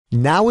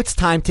Now it's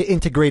time to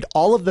integrate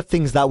all of the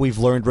things that we've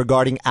learned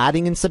regarding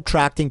adding and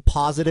subtracting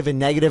positive and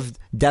negative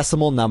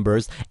decimal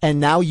numbers, and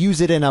now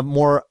use it in a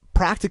more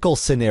practical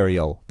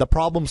scenario, the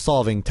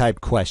problem-solving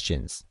type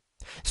questions.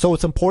 So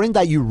it's important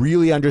that you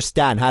really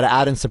understand how to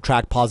add and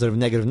subtract positive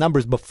and negative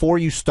numbers before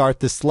you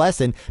start this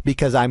lesson,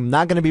 because I'm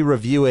not going to be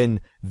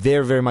reviewing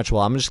very much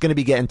well. I'm just going to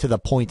be getting to the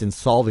point in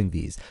solving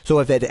these. So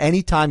if at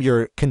any time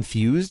you're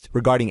confused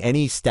regarding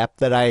any step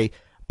that I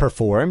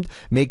performed,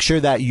 make sure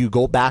that you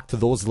go back to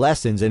those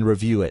lessons and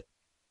review it.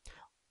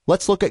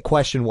 Let's look at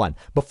question 1.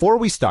 Before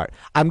we start,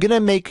 I'm going to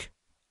make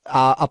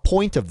a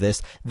point of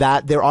this,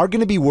 that there are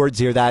going to be words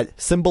here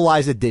that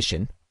symbolize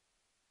addition.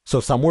 So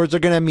some words are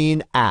going to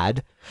mean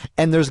add,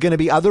 and there's going to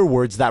be other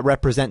words that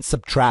represent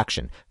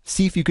subtraction.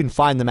 See if you can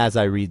find them as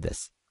I read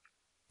this.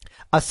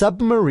 A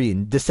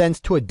submarine descends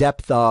to a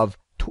depth of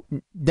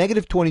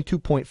negative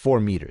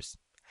 22.4 meters.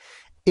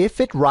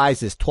 If it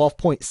rises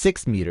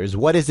 12.6 meters,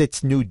 what is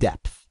its new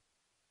depth?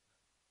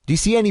 Do you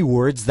see any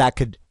words that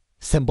could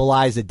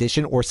symbolize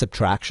addition or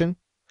subtraction?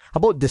 How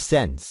about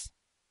descends?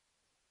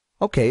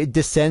 Okay,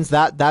 descends,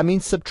 that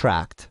means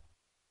subtract.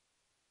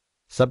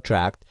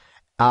 Subtract.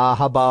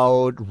 How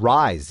about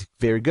rise?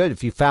 Very good.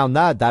 If you found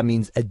that, that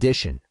means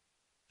addition.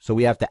 So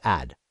we have to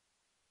add.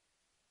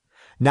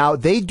 Now,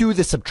 they do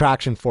the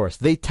subtraction for us.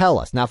 They tell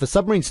us. Now, if a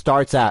submarine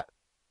starts at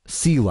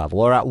sea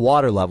level or at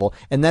water level,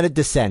 and then it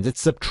descends,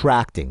 it's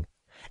subtracting.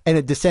 And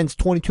it descends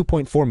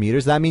 22.4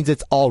 meters, that means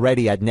it's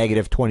already at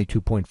negative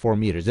 22.4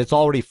 meters. It's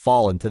already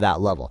fallen to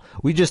that level.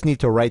 We just need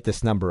to write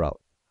this number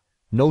out.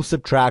 No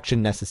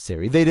subtraction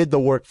necessary. They did the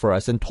work for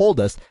us and told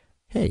us,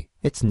 hey,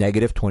 it's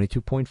negative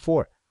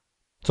 22.4.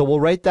 So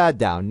we'll write that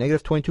down,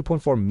 negative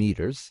 22.4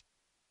 meters.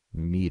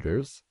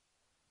 Meters.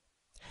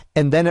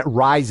 And then it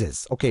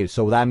rises. Okay,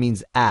 so that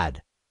means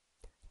add.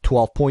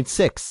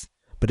 12.6.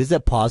 But is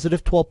it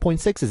positive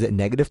 12.6? Is it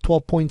negative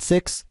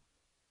 12.6?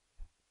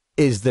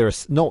 Is there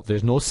no,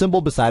 there's no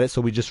symbol beside it,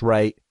 so we just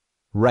write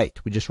right.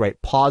 We just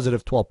write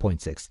positive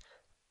 12.6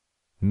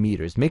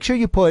 meters. Make sure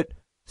you put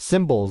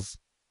symbols,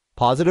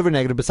 positive or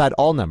negative, beside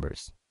all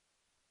numbers.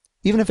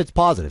 Even if it's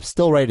positive,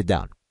 still write it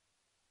down.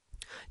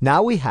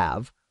 Now we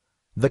have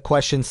the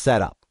question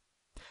set up.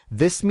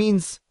 This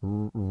means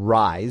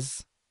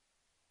rise,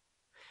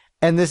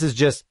 and this is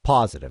just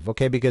positive,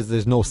 okay, because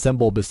there's no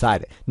symbol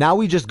beside it. Now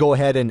we just go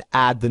ahead and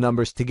add the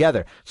numbers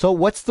together. So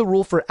what's the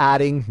rule for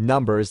adding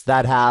numbers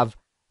that have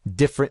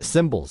different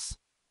symbols?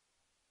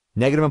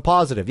 Negative and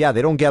positive. Yeah,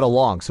 they don't get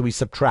along, so we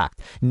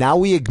subtract. Now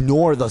we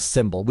ignore the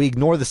symbol. We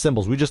ignore the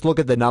symbols. We just look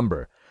at the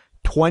number.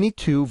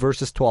 22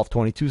 versus 12.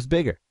 22 is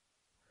bigger.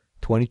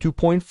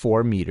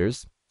 22.4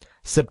 meters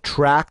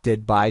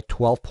subtracted by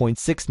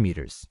 12.6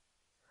 meters.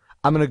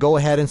 I'm going to go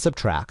ahead and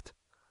subtract.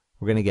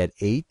 We're going to get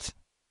 8.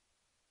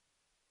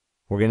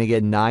 We're going to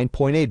get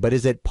 9.8. But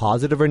is it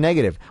positive or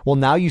negative? Well,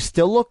 now you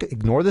still look,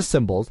 ignore the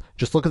symbols.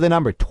 Just look at the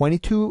number.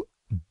 22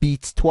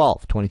 beats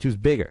 12. 22 is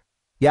bigger.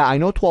 Yeah, I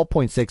know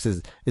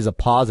 12.6 is a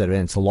positive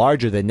and it's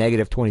larger than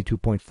negative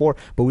 22.4,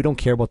 but we don't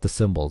care about the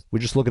symbols. We're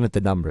just looking at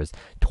the numbers.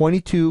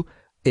 22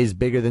 is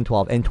bigger than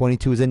 12 and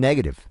 22 is a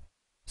negative.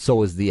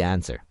 So is the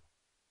answer.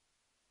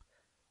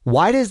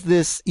 Why does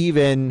this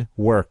even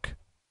work?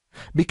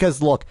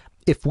 Because look,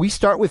 if we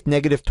start with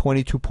negative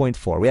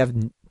 22.4, we have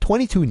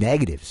 22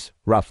 negatives,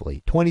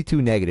 roughly,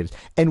 22 negatives,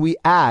 and we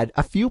add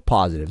a few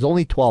positives,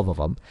 only 12 of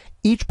them.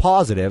 Each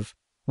positive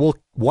will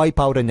wipe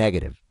out a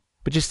negative,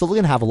 but you're still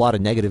going to have a lot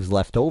of negatives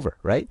left over,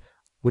 right?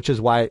 Which is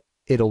why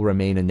it'll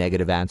remain a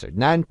negative answer.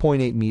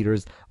 9.8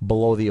 meters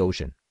below the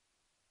ocean.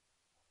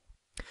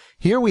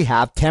 Here we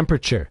have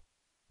temperature.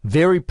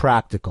 Very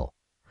practical.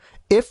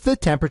 If the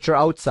temperature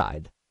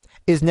outside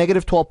is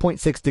negative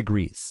 12.6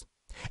 degrees,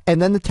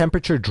 and then the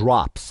temperature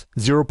drops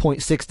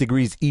 0.6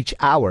 degrees each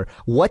hour,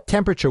 what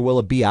temperature will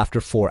it be after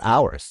 4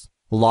 hours?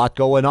 A lot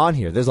going on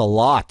here. There's a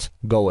lot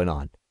going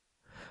on.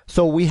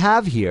 So we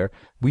have here,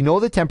 we know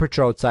the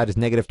temperature outside is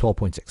negative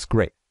 12.6.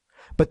 Great.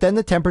 But then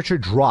the temperature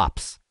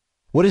drops.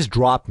 What does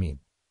drop mean?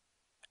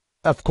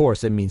 Of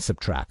course, it means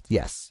subtract.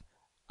 Yes.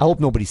 I hope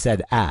nobody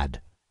said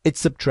add. It's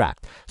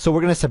subtract. So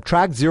we're going to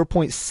subtract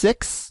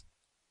 0.6?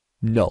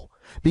 No.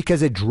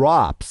 Because it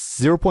drops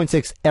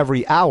 0.6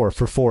 every hour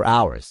for 4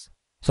 hours.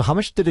 So how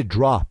much did it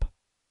drop?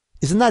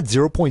 Isn't that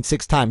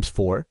 0.6 times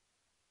 4?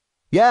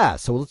 Yeah,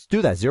 so let's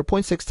do that.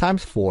 0.6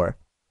 times 4.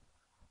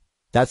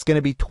 That's going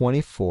to be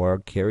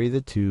 24. Carry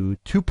the 2.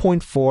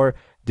 2.4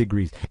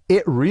 degrees.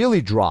 It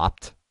really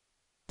dropped.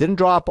 Didn't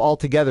drop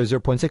altogether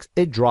 0.6.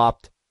 It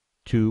dropped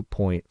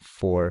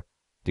 2.4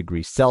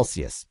 degrees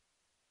Celsius.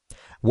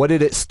 What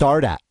did it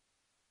start at?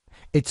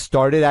 It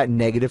started at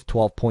negative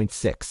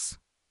 12.6.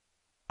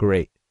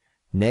 Great.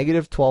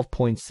 Negative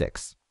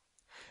 12.6.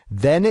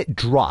 Then it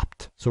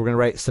dropped. So we're going to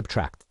write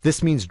subtract.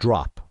 This means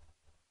drop.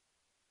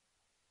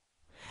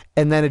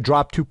 And then it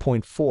dropped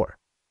 2.4.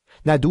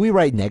 Now, do we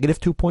write negative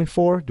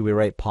 2.4? Do we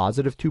write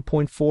positive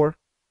 2.4?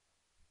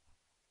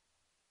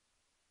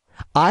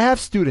 I have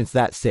students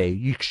that say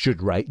you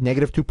should write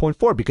negative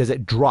 2.4 because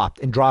it dropped,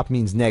 and drop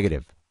means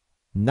negative.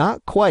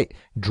 Not quite.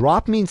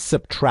 Drop means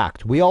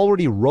subtract. We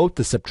already wrote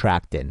the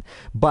subtract in.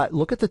 But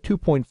look at the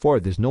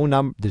 2.4.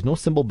 There's no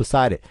symbol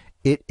beside it.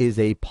 It is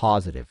a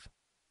positive.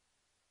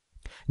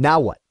 Now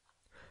what?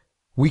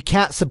 We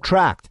can't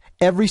subtract.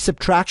 Every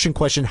subtraction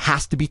question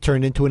has to be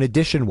turned into an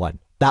addition one.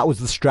 That was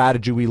the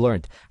strategy we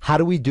learned. How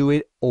do we do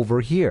it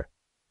over here?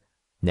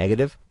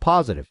 Negative,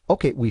 positive.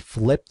 Okay, we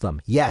flip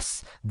them.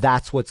 Yes,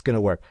 that's what's going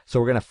to work. So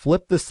we're going to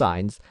flip the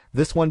signs.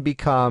 This one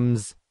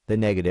becomes the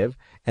negative,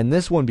 and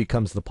this one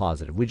becomes the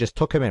positive. We just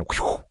took them in,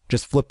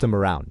 just flipped them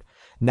around.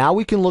 Now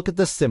we can look at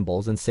the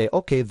symbols and say,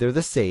 okay, they're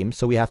the same,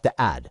 so we have to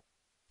add.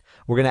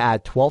 We're going to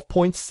add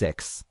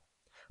 12.6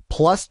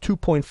 plus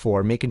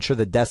 2.4, making sure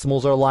the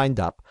decimals are lined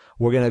up.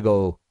 We're going to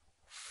go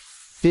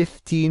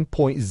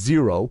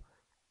 15.0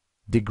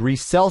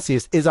 degrees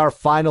Celsius is our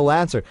final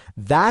answer.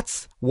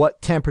 That's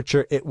what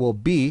temperature it will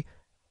be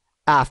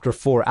after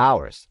 4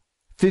 hours.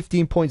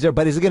 15.0.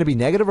 But is it going to be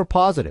negative or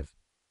positive?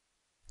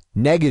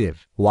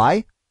 Negative.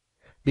 Why?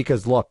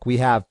 Because look, we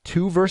have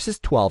 2 versus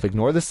 12.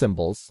 Ignore the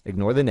symbols.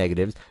 Ignore the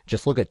negatives.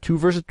 Just look at 2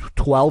 versus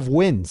 12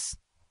 wins.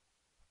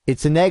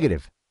 It's a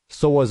negative.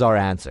 So was our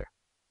answer.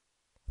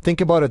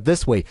 Think about it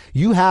this way.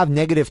 You have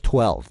negative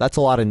 12. That's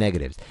a lot of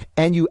negatives.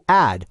 And you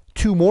add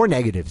 2 more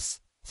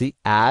negatives. See,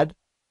 add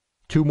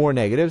 2 more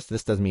negatives.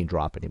 This doesn't mean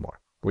drop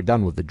anymore. We're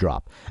done with the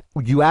drop.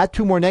 You add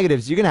 2 more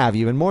negatives, you're going to have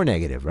even more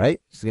negative,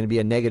 right? It's going to be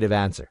a negative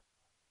answer.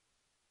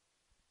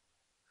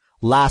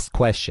 Last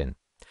question.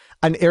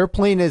 An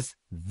airplane is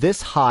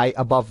this high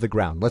above the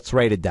ground. Let's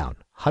write it down.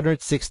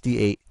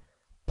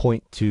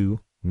 168.2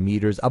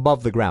 meters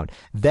above the ground.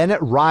 Then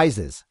it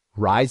rises.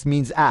 Rise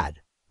means add.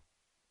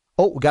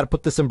 Oh, we got to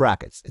put this in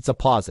brackets. It's a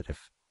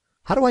positive.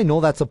 How do I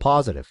know that's a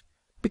positive?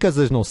 Because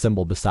there's no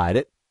symbol beside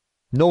it.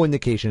 No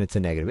indication it's a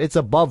negative. It's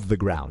above the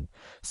ground.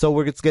 So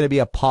it's going to be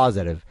a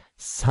positive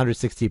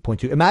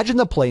 168.2. Imagine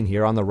the plane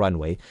here on the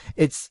runway.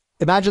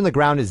 Imagine the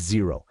ground is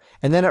 0.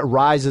 And then it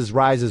rises,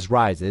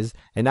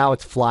 and now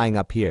it's flying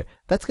up here.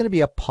 That's going to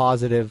be a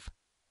positive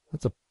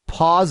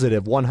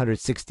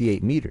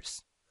 168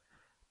 meters.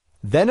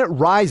 Then it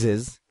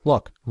rises.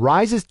 Look,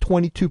 rises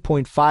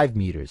 22.5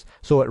 meters.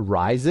 So it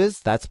rises,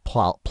 that's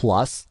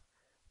plus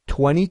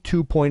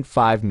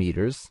 22.5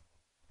 meters.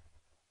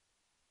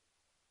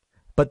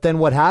 But then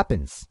what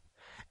happens?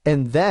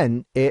 And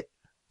then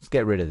let's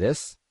get rid of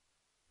this.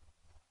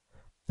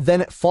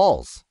 Then it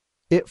falls.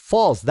 It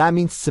falls. That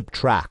means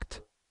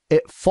subtract.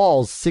 It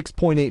falls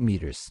 6.8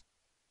 meters.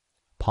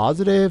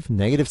 Positive,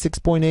 negative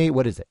 6.8.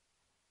 What is it?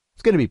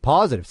 It's going to be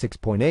positive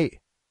 6.8.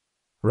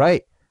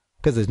 Right?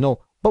 Because there's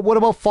no. But what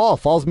about fall?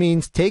 Falls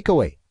means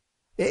takeaway.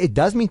 It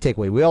does mean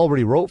takeaway. We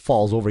already wrote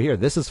falls over here.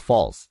 This is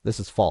falls. This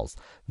is falls.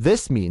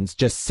 This means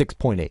just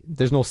 6.8.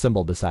 There's no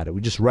symbol beside it. We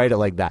just write it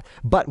like that.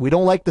 But we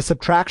don't like the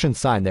subtraction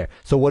sign there.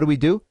 So what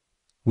do?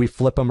 We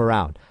flip them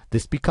around.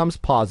 This becomes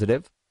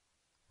positive,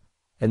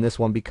 and this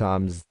one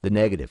becomes the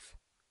negative.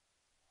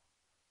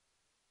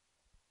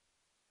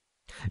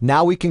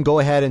 Now we can go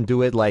ahead and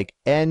do it like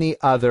any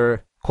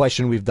other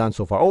question we've done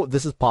so far. Oh,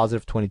 this is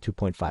positive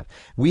 22.5.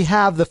 We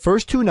have the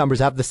first 2 numbers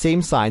have the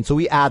same sign, so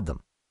we add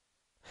them.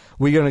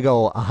 We're going to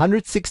go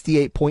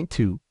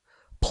 168.2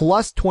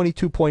 plus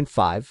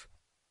 22.5.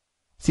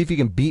 See if you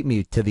can beat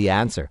me to the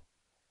answer.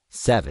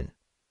 7,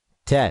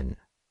 10,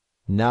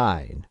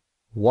 9,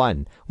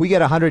 1. We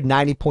get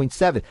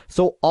 190.7.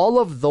 So all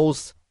of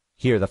those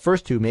here, the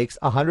first 2 makes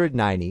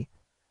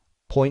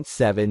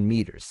 190.7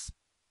 meters.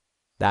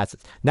 That's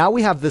it. Now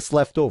we have this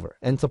left over,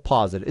 and it's a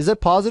positive. Is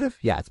it positive?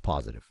 Yeah, it's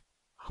positive.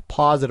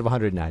 Positive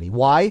 190.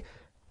 Why?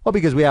 Well,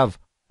 because we have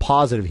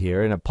positive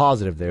here and a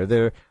positive there.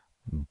 They're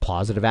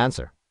positive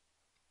answer.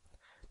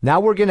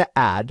 Now we're going to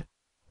add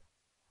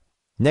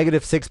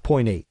negative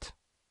 6.8.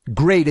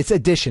 Great, it's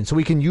addition, so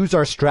we can use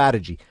our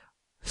strategy.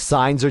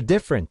 Signs are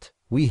different.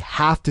 We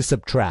have to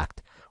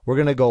subtract. We're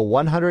going to go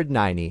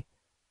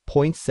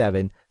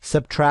 190.7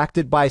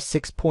 subtracted by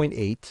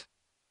 6.8.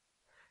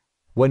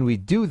 When we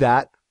do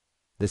that,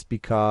 this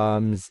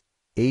becomes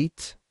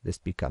 8. This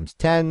becomes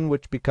 10,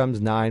 which becomes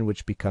 9,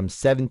 which becomes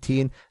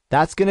 17.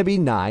 That's going to be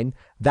 9.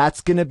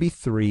 That's going to be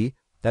 3.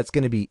 That's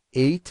going to be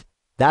 8.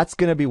 That's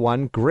going to be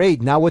 1.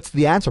 Great. Now what's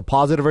the answer?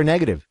 Positive or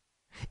negative?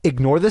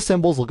 Ignore the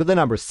symbols. Look at the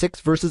numbers. 6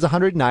 versus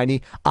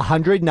 190.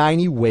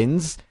 190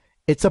 wins.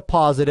 It's a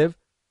positive.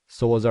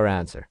 So was our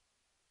answer.